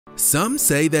Some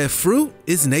say that fruit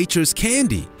is nature's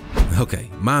candy.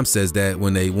 Okay, mom says that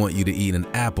when they want you to eat an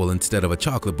apple instead of a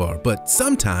chocolate bar, but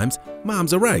sometimes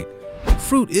moms are right.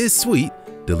 Fruit is sweet,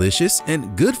 delicious,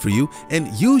 and good for you,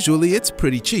 and usually it's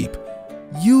pretty cheap.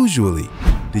 Usually.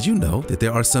 Did you know that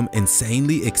there are some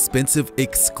insanely expensive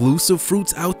exclusive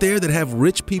fruits out there that have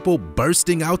rich people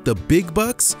bursting out the big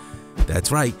bucks?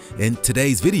 That's right, in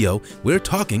today's video, we're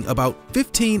talking about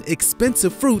 15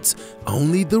 expensive fruits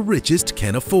only the richest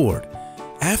can afford.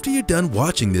 After you're done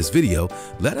watching this video,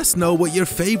 let us know what your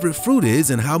favorite fruit is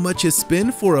and how much you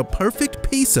spend for a perfect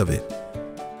piece of it.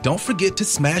 Don't forget to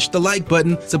smash the like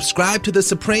button, subscribe to The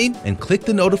Supreme, and click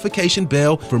the notification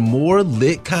bell for more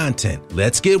lit content.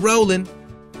 Let's get rolling.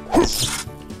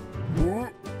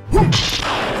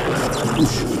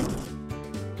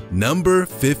 Number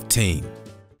 15.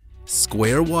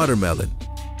 Square watermelon.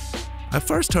 I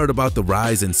first heard about the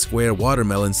rise in square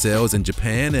watermelon sales in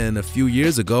Japan, and a few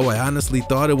years ago I honestly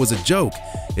thought it was a joke.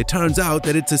 It turns out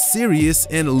that it's a serious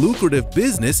and lucrative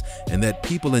business, and that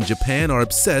people in Japan are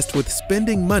obsessed with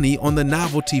spending money on the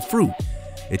novelty fruit.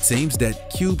 It seems that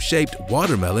cube-shaped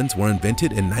watermelons were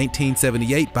invented in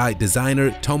 1978 by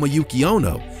designer Tomoyuki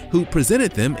Ono, who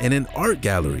presented them in an art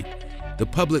gallery. The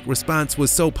public response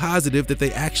was so positive that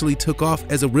they actually took off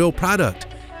as a real product.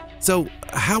 So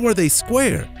how are they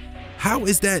square? How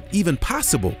is that even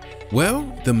possible?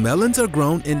 Well, the melons are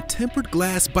grown in tempered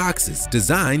glass boxes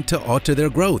designed to alter their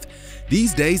growth.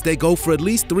 These days, they go for at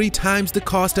least 3 times the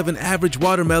cost of an average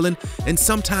watermelon, and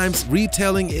sometimes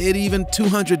retailing at even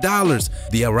 $200.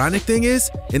 The ironic thing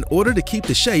is, in order to keep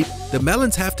the shape, the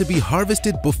melons have to be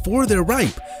harvested before they're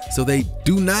ripe, so they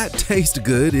do not taste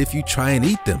good if you try and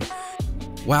eat them.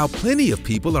 While plenty of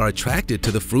people are attracted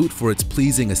to the fruit for its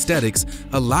pleasing aesthetics,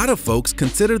 a lot of folks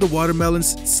consider the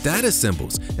watermelons status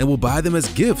symbols and will buy them as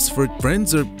gifts for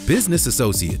friends or business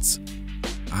associates.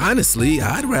 Honestly,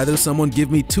 I'd rather someone give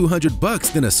me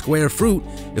 $200 than a square fruit.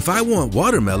 If I want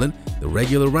watermelon, the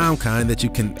regular round kind that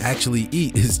you can actually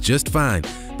eat is just fine.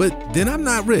 But then I'm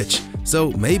not rich,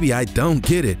 so maybe I don't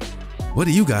get it. What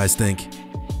do you guys think?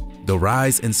 The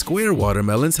rise in square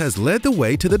watermelons has led the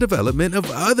way to the development of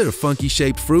other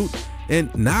funky-shaped fruit,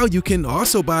 and now you can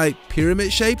also buy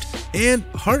pyramid-shaped and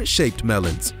heart-shaped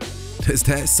melons. Does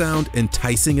that sound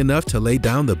enticing enough to lay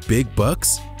down the big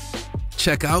bucks?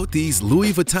 Check out these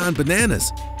Louis Vuitton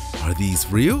bananas. Are these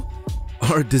real?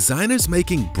 Are designers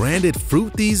making branded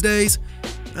fruit these days?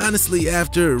 Honestly,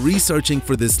 after researching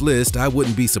for this list, I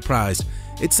wouldn't be surprised.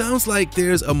 It sounds like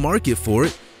there's a market for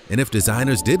it. And if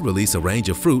designers did release a range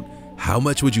of fruit, how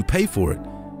much would you pay for it?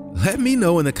 Let me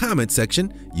know in the comment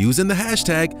section using the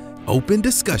hashtag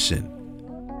 #OpenDiscussion.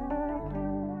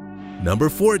 Number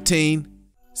 14.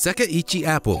 Sekaiichi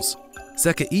apples.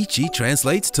 Sekaiichi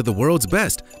translates to the world's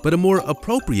best, but a more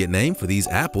appropriate name for these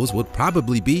apples would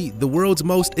probably be the world's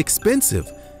most expensive.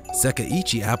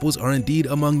 Sekaiichi apples are indeed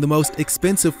among the most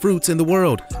expensive fruits in the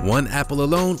world. One apple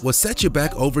alone will set you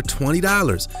back over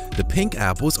 $20. The pink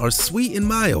apples are sweet and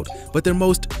mild, but their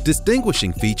most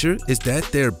distinguishing feature is that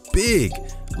they're big,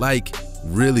 like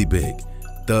really big.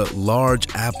 The large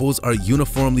apples are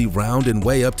uniformly round and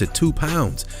weigh up to 2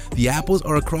 pounds. The apples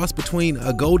are a cross between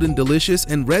a golden delicious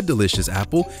and red delicious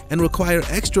apple and require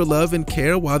extra love and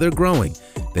care while they're growing.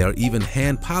 They are even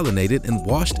hand-pollinated and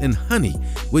washed in honey,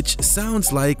 which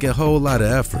sounds like a whole lot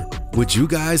of effort. Would you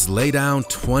guys lay down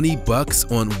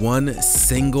 $20 on one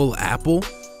single apple?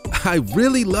 I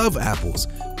really love apples,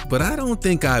 but I don't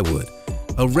think I would.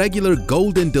 A regular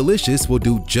golden delicious will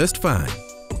do just fine.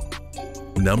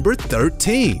 Number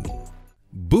 13.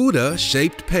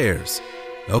 Buddha-shaped pears.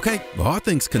 Okay, all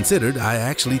things considered, I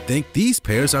actually think these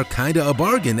pears are kinda a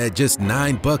bargain at just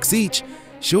 $9 each.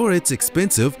 Sure, it's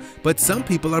expensive, but some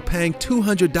people are paying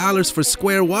 $200 for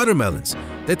square watermelons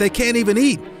that they can't even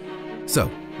eat. So,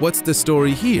 what's the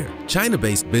story here?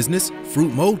 China-based business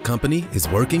Fruit Mold Company is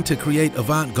working to create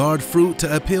avant-garde fruit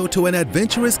to appeal to an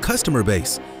adventurous customer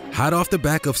base. Hot off the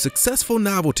back of successful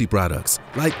novelty products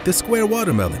like the square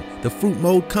watermelon, the Fruit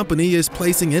Mold Company is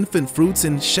placing infant fruits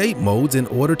in shape molds in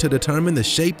order to determine the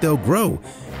shape they'll grow.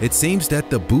 It seems that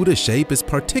the Buddha shape is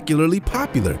particularly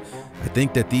popular. I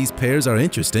think that these pears are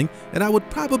interesting, and I would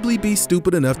probably be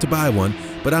stupid enough to buy one,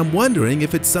 but I'm wondering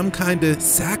if it's some kind of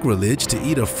sacrilege to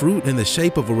eat a fruit in the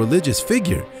shape of a religious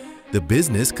figure. The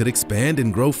business could expand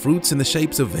and grow fruits in the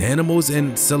shapes of animals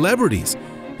and celebrities.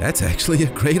 That's actually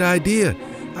a great idea.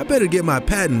 I better get my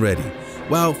patent ready.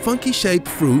 While funky-shaped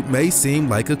fruit may seem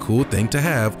like a cool thing to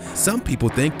have, some people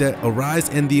think that a rise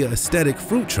in the aesthetic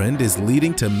fruit trend is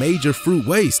leading to major fruit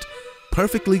waste.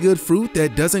 Perfectly good fruit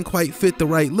that doesn't quite fit the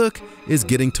right look is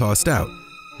getting tossed out,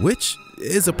 which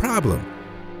is a problem.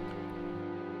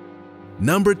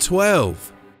 Number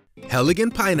 12.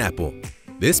 Helligan pineapple.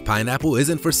 This pineapple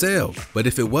isn't for sale, but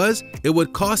if it was, it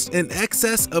would cost in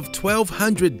excess of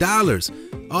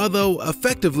 $1,200, although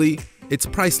effectively, it's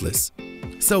priceless.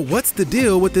 So what's the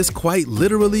deal with this quite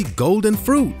literally golden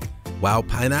fruit? While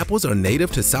pineapples are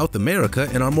native to South America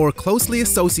and are more closely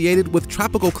associated with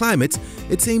tropical climates,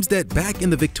 it seems that back in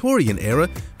the Victorian era,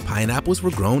 pineapples were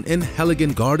grown in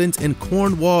Helligan gardens in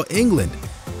Cornwall, England.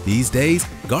 These days,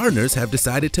 gardeners have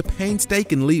decided to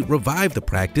painstakingly revive the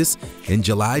practice. In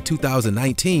July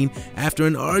 2019, after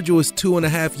an arduous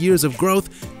 2.5 years of growth,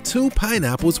 2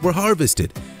 pineapples were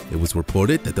harvested. It was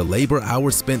reported that the labor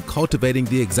hours spent cultivating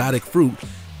the exotic fruit,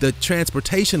 the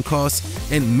transportation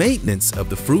costs, and maintenance of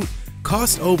the fruit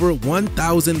cost over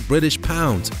 1,000 British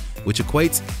pounds, which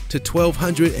equates to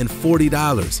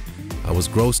 $1,240. I was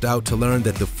grossed out to learn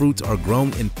that the fruits are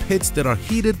grown in pits that are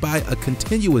heated by a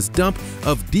continuous dump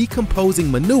of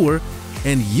decomposing manure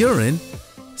and urine.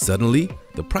 Suddenly,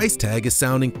 the price tag is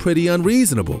sounding pretty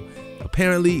unreasonable.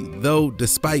 Apparently, though,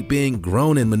 despite being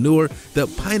grown in manure, the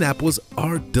pineapples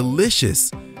are delicious.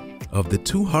 Of the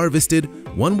 2 harvested,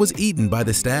 one was eaten by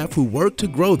the staff who worked to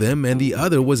grow them and the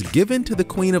other was given to the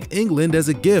Queen of England as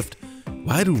a gift.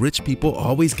 Why do rich people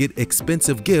always get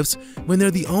expensive gifts when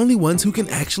they're the only ones who can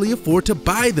actually afford to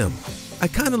buy them? I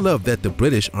kind of love that the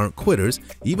British aren't quitters.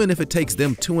 Even if it takes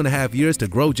them 2.5 years to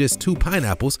grow just 2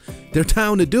 pineapples, they're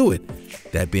down to do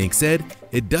it. That being said,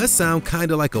 it does sound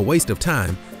kind of like a waste of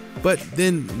time, but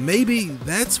then maybe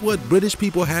that's what British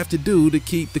people have to do to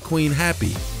keep the Queen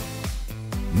happy.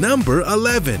 Number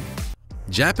 11.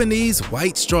 Japanese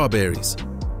white strawberries.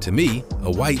 To me,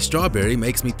 a white strawberry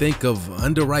makes me think of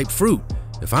underripe fruit.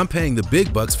 If I'm paying the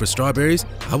big bucks for strawberries,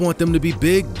 I want them to be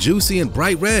big, juicy, and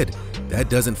bright red. That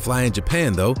doesn't fly in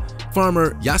Japan though.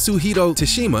 Farmer Yasuhiro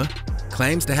Tashima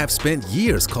claims to have spent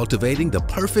years cultivating the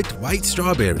perfect white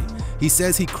strawberry. He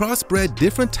says he crossbred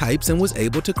different types and was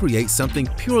able to create something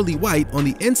purely white on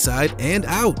the inside and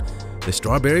out. The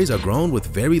strawberries are grown with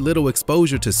very little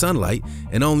exposure to sunlight,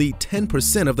 and only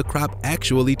 10% of the crop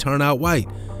actually turn out white.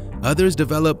 Others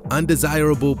develop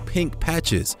undesirable pink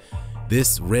patches.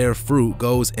 This rare fruit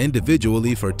goes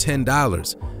individually for $10.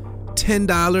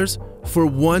 $10 for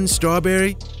one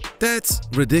strawberry? That's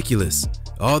ridiculous.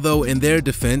 Although in their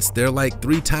defense, they're like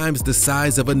 3 times the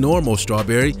size of a normal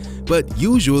strawberry, but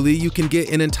usually you can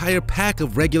get an entire pack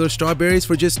of regular strawberries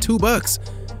for just $2.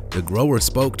 The grower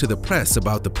spoke to the press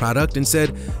about the product and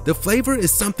said, "The flavor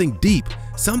is something deep,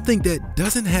 something that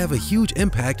doesn't have a huge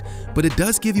impact, but it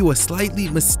does give you a slightly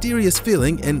mysterious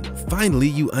feeling, and finally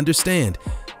you understand.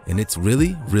 And it's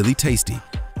really, really tasty."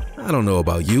 I don't know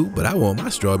about you, but I want my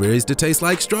strawberries to taste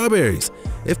like strawberries.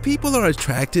 If people are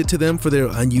attracted to them for their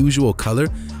unusual color,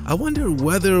 I wonder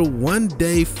whether one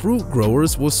day fruit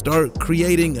growers will start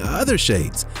creating other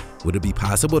shades. Would it be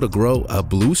possible to grow a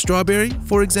blue strawberry,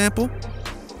 for example?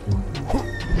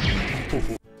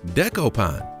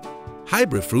 Decopan.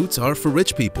 Hybrid fruits are for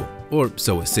rich people, or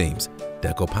so it seems.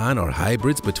 Decopan are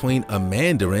hybrids between a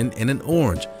mandarin and an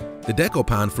orange. The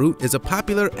Decopan fruit is a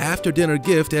popular after-dinner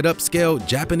gift at upscale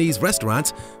Japanese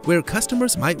restaurants where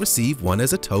customers might receive one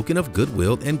as a token of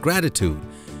goodwill and gratitude.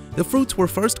 The fruits were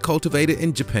first cultivated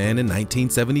in Japan in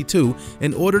 1972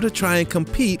 in order to try and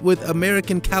compete with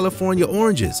American California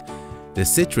oranges. The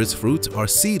citrus fruits are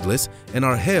seedless and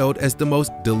are hailed as the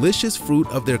most delicious fruit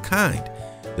of their kind.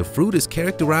 The fruit is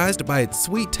characterized by its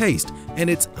sweet taste and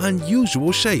its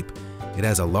unusual shape. It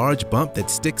has a large bump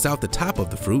that sticks out the top of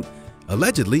the fruit.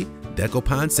 Allegedly,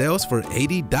 Decopan sells for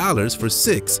 $80 for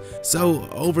 6, so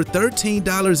over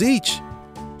 $13 each.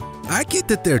 I get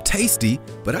that they're tasty,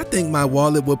 but I think my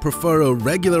wallet would prefer a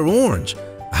regular orange.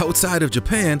 Outside of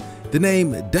Japan, the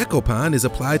name Decopan is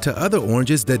applied to other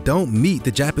oranges that don't meet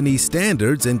the Japanese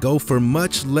standards and go for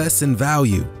much less in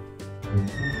value.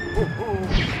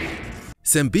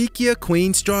 Sambikia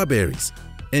Queen strawberries.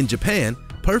 In Japan,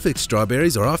 perfect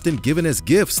strawberries are often given as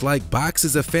gifts like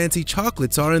boxes of fancy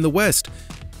chocolates are in the West.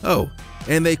 Oh,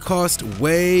 and they cost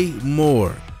way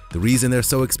more. The reason they're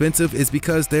so expensive is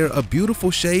because they're a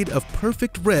beautiful shade of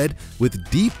perfect red with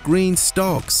deep green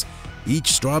stalks.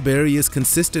 Each strawberry is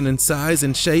consistent in size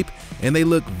and shape, and they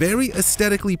look very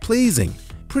aesthetically pleasing.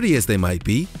 Pretty as they might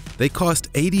be, they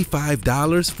cost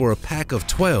 $85 for a pack of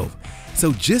 12,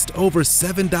 so just over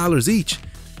 $7 each.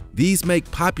 These make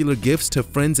popular gifts to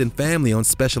friends and family on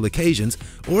special occasions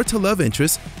or to love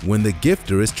interests when the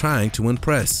gifter is trying to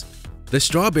impress. The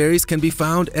strawberries can be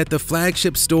found at the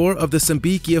flagship store of the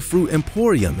Sambikia Fruit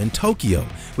Emporium in Tokyo,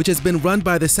 which has been run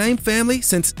by the same family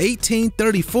since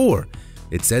 1834.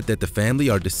 It's said that the family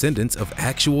are descendants of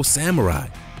actual samurai.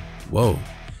 Whoa.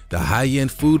 The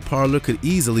high-end food parlor could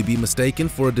easily be mistaken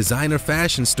for a designer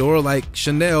fashion store like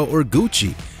Chanel or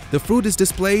Gucci. The fruit is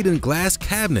displayed in glass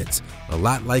cabinets, a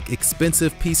lot like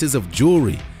expensive pieces of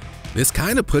jewelry. This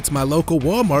kind of puts my local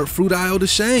Walmart fruit aisle to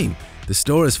shame. The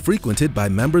store is frequented by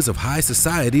members of high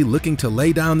society looking to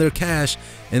lay down their cash,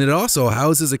 and it also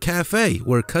houses a cafe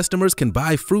where customers can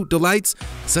buy fruit delights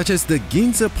such as the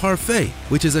Ginza Parfait,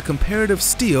 which is a comparative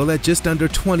steal at just under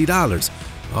 $20,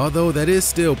 although that is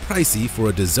still pricey for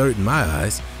a dessert in my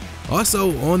eyes.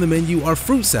 Also on the menu are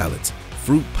fruit salads,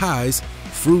 fruit pies,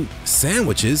 fruit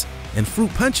sandwiches, and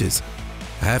fruit punches.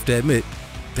 I have to admit,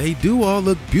 they do all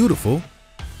look beautiful.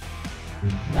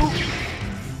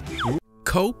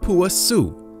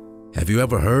 Kopuasu. Have you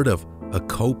ever heard of a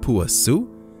kopuasu?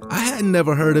 I had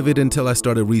never heard of it until I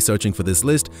started researching for this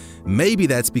list. Maybe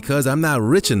that's because I'm not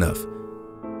rich enough.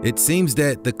 It seems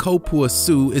that the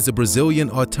kopuasu is a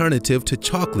Brazilian alternative to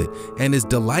chocolate and is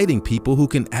delighting people who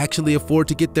can actually afford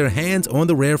to get their hands on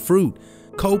the rare fruit.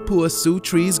 Kopuasu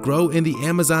trees grow in the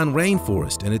Amazon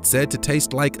rainforest, and it's said to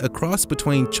taste like a cross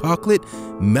between chocolate,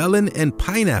 melon, and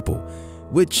pineapple,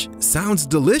 which sounds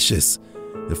delicious.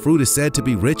 The fruit is said to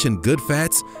be rich in good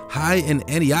fats, high in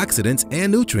antioxidants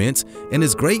and nutrients, and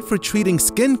is great for treating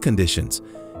skin conditions.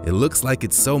 It looks like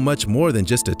it's so much more than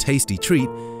just a tasty treat.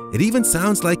 It even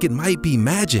sounds like it might be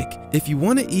magic. If you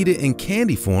want to eat it in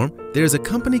candy form, there's a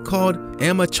company called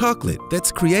Ama Chocolate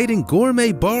that's creating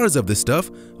gourmet bars of the stuff,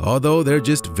 although they're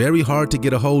just very hard to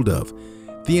get a hold of.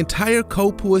 The entire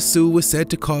kopuasu was said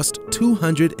to cost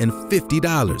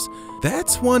 $250.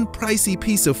 That's one pricey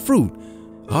piece of fruit,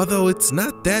 although it's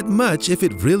not that much if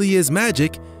it really is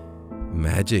magic.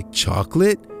 Magic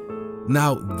chocolate?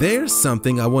 Now there's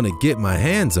something I want to get my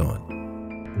hands on.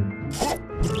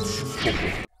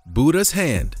 Buddha's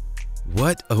hand.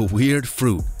 What a weird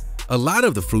fruit. A lot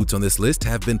of the fruits on this list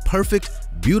have been perfect,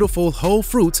 beautiful whole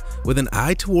fruits with an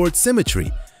eye towards symmetry.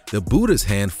 The Buddha's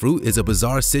hand fruit is a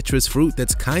bizarre citrus fruit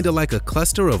that's kinda like a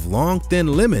cluster of long, thin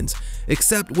lemons,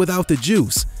 except without the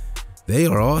juice. They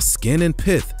are all skin and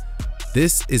pith.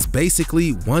 This is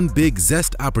basically one big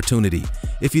zest opportunity.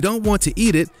 If you don't want to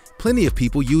eat it, plenty of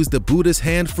people use the Buddha's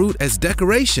hand fruit as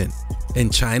decoration. In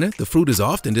China, the fruit is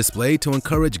often displayed to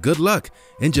encourage good luck.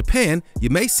 In Japan, you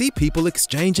may see people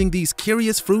exchanging these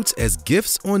curious fruits as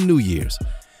gifts on New Year's.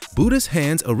 Buddha's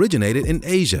hands originated in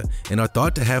Asia and are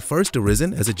thought to have first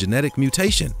arisen as a genetic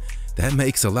mutation. That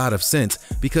makes a lot of sense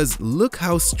because look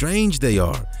how strange they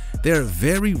are. They're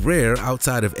very rare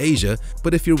outside of Asia,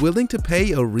 but if you're willing to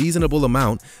pay a reasonable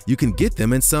amount, you can get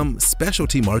them in some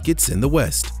specialty markets in the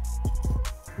West.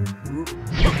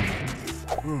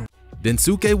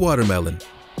 Densuke watermelon.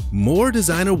 More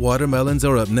designer watermelons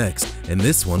are up next, and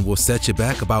this one will set you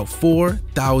back about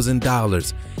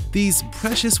 $4,000. These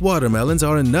precious watermelons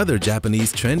are another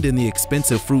Japanese trend in the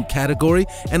expensive fruit category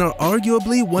and are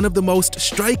arguably one of the most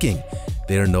striking.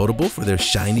 They are notable for their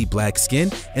shiny black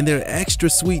skin and their extra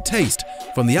sweet taste.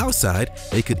 From the outside,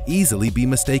 they could easily be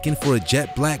mistaken for a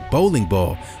jet black bowling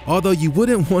ball, although you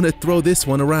wouldn't want to throw this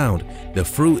one around. The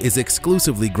fruit is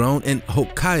exclusively grown in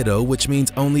Hokkaido, which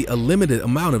means only a limited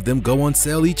amount of them go on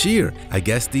sale each year. I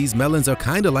guess these melons are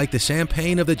kinda like the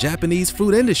champagne of the Japanese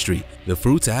fruit industry. The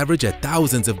fruits average at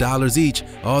thousands of dollars each,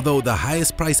 although the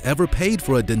highest price ever paid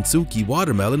for a Densuke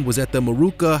watermelon was at the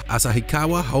Maruka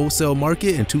Asahikawa wholesale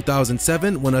market in 2007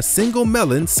 when a single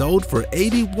melon sold for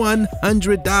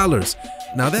 $8,100.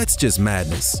 Now that's just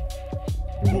madness.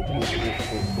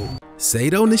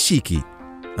 Seido Nishiki.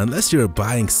 Unless you're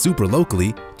buying super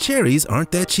locally, cherries aren't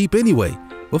that cheap anyway.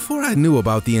 Before I knew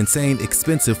about the insane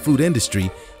expensive fruit industry,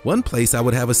 one place I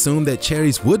would have assumed that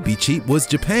cherries would be cheap was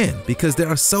Japan because there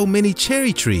are so many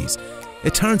cherry trees.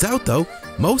 It turns out though,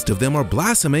 most of them are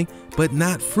blossoming but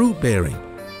not fruit bearing.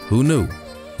 Who knew?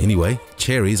 Anyway,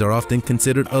 cherries are often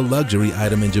considered a luxury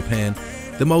item in Japan.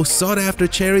 The most sought after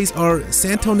cherries are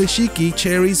Santo Nishiki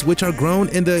cherries, which are grown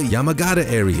in the Yamagata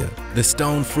area. The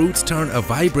stone fruits turn a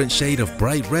vibrant shade of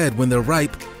bright red when they're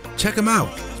ripe. Check them out.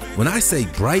 When I say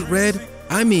bright red,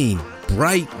 I mean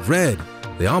bright red.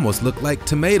 They almost look like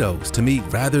tomatoes to me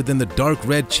rather than the dark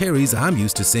red cherries I'm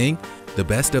used to seeing. The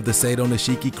best of the Seido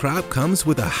Nishiki crop comes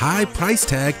with a high price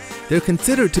tag. They're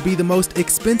considered to be the most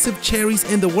expensive cherries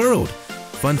in the world.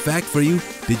 Fun fact for you,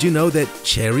 did you know that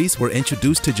cherries were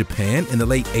introduced to Japan in the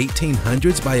late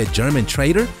 1800s by a German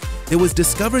trader? It was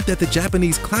discovered that the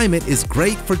Japanese climate is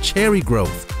great for cherry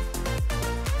growth.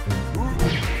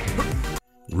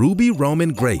 Ruby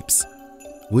Roman grapes.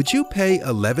 Would you pay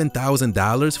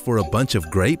 $11,000 for a bunch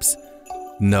of grapes?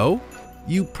 No?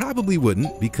 You probably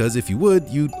wouldn't, because if you would,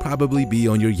 you'd probably be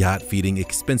on your yacht feeding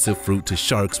expensive fruit to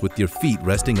sharks with your feet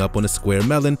resting up on a square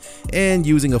melon and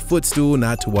using a footstool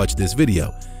not to watch this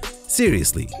video.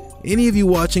 Seriously, any of you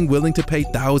watching willing to pay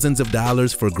thousands of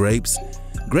dollars for grapes?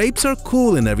 Grapes are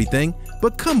cool and everything,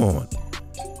 but come on.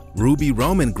 Ruby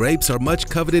Roman grapes are much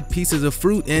coveted pieces of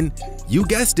fruit in, you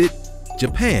guessed it,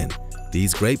 Japan.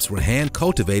 These grapes were hand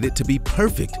cultivated to be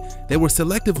perfect. They were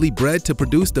selectively bred to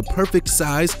produce the perfect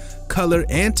size, color,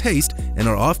 and taste, and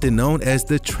are often known as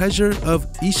the treasure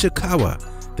of Ishikawa,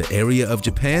 the area of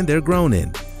Japan they're grown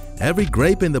in. Every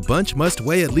grape in the bunch must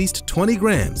weigh at least 20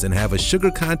 grams and have a sugar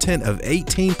content of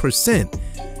 18%.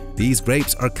 These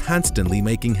grapes are constantly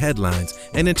making headlines,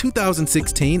 and in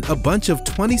 2016, a bunch of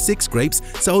 26 grapes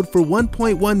sold for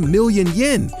 1.1 million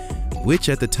yen, which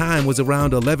at the time was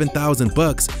around 11,000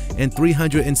 bucks and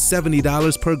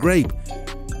 $370 per grape.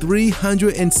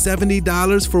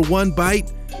 $370 for one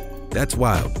bite? That's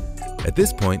wild. At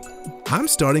this point, I'm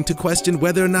starting to question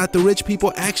whether or not the rich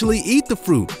people actually eat the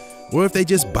fruit, or if they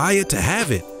just buy it to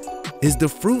have it. Is the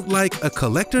fruit like a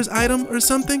collector's item or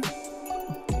something?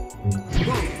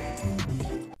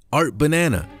 Art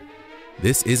banana.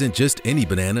 This isn't just any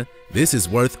banana. This is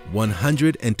worth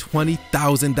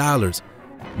 $120,000.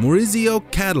 Maurizio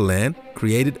Catalan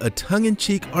created a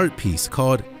tongue-in-cheek art piece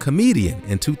called Comedian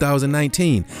in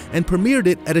 2019 and premiered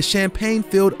it at a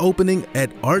champagne-filled opening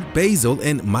at Art Basel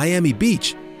in Miami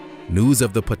Beach. News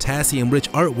of the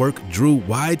potassium-rich artwork drew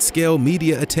wide-scale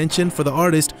media attention for the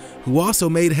artist, who also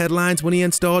made headlines when he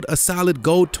installed a solid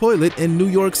gold toilet in New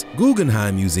York's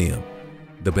Guggenheim Museum.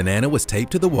 The banana was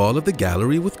taped to the wall of the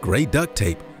gallery with gray duct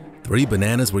tape. 3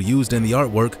 bananas were used in the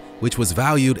artwork, which was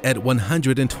valued at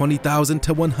 $120,000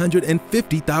 to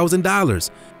 $150,000.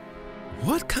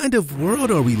 What kind of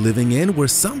world are we living in where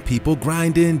some people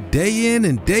grind in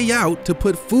and day out to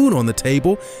put food on the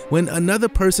table when another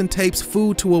person tapes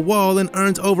food to a wall and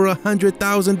earns over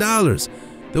 $100,000?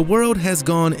 The world has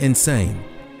gone insane.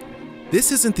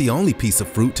 This isn't the only piece of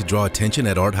fruit to draw attention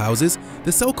at art houses.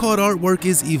 The so-called artwork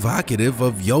is evocative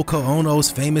of Yoko Ono's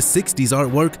famous 60s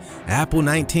artwork, Apple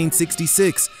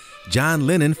 1966. John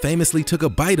Lennon famously took a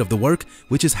bite of the work,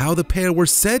 which is how the pair were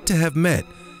said to have met.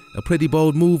 A pretty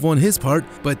bold move on his part,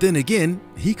 but then again,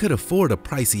 he could afford a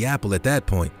pricey apple at that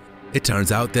point. It turns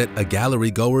out that a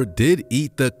gallery goer did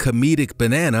eat the comedic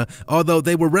banana, although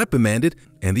they were reprimanded,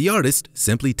 and the artist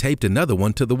simply taped another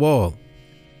one to the wall.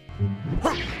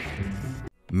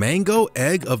 Mango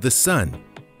egg of the sun.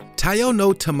 Taiyo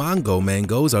no Tamango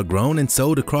mangoes are grown and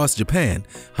sold across Japan,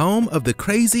 home of the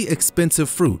crazy expensive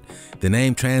fruit. The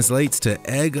name translates to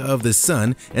egg of the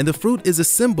sun, and the fruit is a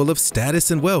symbol of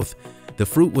status and wealth. The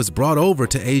fruit was brought over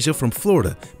to Asia from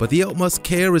Florida, but the utmost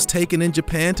care is taken in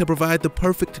Japan to provide the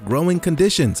perfect growing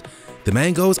conditions. The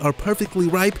mangoes are perfectly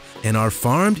ripe and are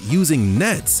farmed using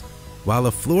nets. While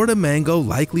a Florida mango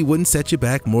likely wouldn't set you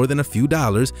back more than a few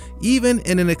dollars, even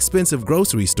in an expensive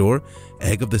grocery store,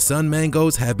 Egg of the Sun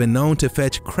mangoes have been known to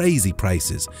fetch crazy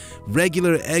prices.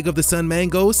 Regular Egg of the Sun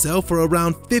mangoes sell for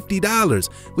around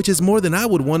 $50, which is more than I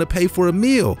would want to pay for a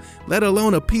meal, let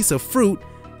alone a piece of fruit.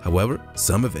 However,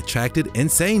 some have attracted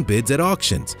insane bids at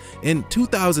auctions. In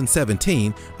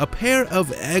 2017, a pair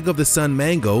of Egg of the Sun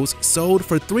mangoes sold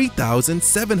for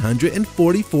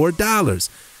 $3,744.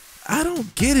 I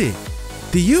don't get it.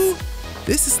 Do you?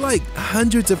 This is like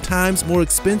hundreds of times more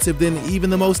expensive than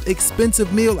even the most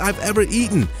expensive meal I've ever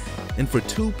eaten. And for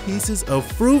 2 pieces of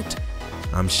fruit,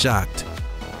 I'm shocked.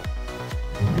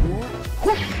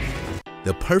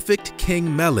 The perfect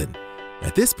king melon.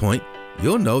 At this point,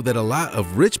 you'll know that a lot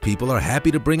of rich people are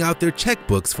happy to bring out their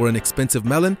checkbooks for an expensive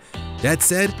melon. That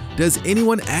said, does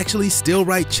anyone actually still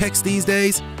write checks these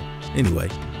days? Anyway,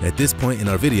 at this point in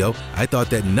our video, I thought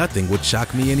that nothing would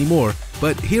shock me anymore,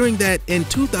 but hearing that in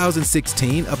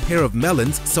 2016 a pair of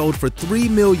melons sold for 3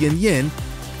 million yen,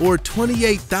 or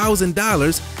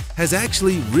 $28,000, has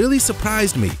actually really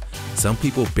surprised me. Some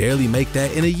people barely make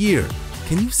that in a year.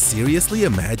 Can you seriously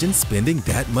imagine spending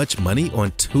that much money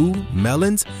on 2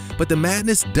 melons? But the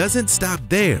madness doesn't stop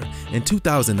there. In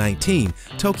 2019,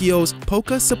 Tokyo's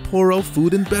Poka Sapporo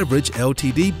Food and Beverage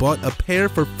Ltd. bought a pair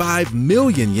for 5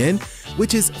 million yen,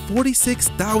 which is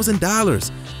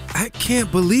 $46,000. I can't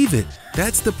believe it.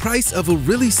 That's the price of a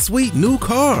really sweet new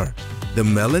car. The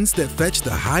melons that fetch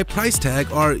the high price tag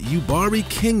are Yubari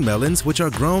King melons, which are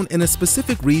grown in a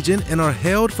specific region and are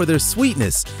hailed for their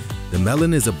sweetness. The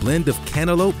melon is a blend of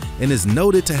cantaloupe and is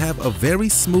noted to have a very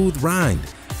smooth rind.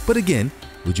 But again,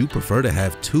 would you prefer to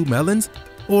have 2 melons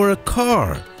or a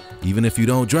car? Even if you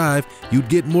don't drive, you'd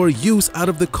get more use out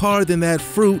of the car than that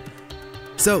fruit.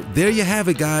 So there you have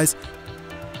it, guys.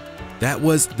 That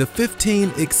was the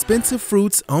 15 expensive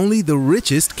fruits only the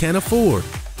richest can afford.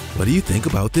 What do you think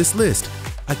about this list?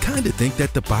 I kinda think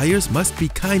that the buyers must be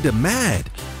kinda mad.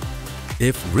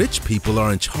 If rich people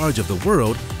are in charge of the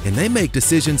world and they make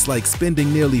decisions like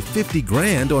spending nearly 50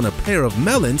 grand on a pair of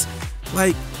melons,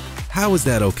 like, how is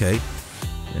that okay?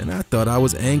 And I thought I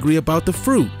was angry about the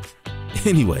fruit.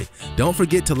 Anyway, don't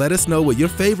forget to let us know what your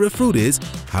favorite fruit is,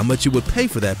 how much you would pay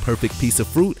for that perfect piece of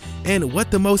fruit, and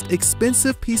what the most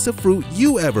expensive piece of fruit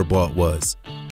you ever bought was.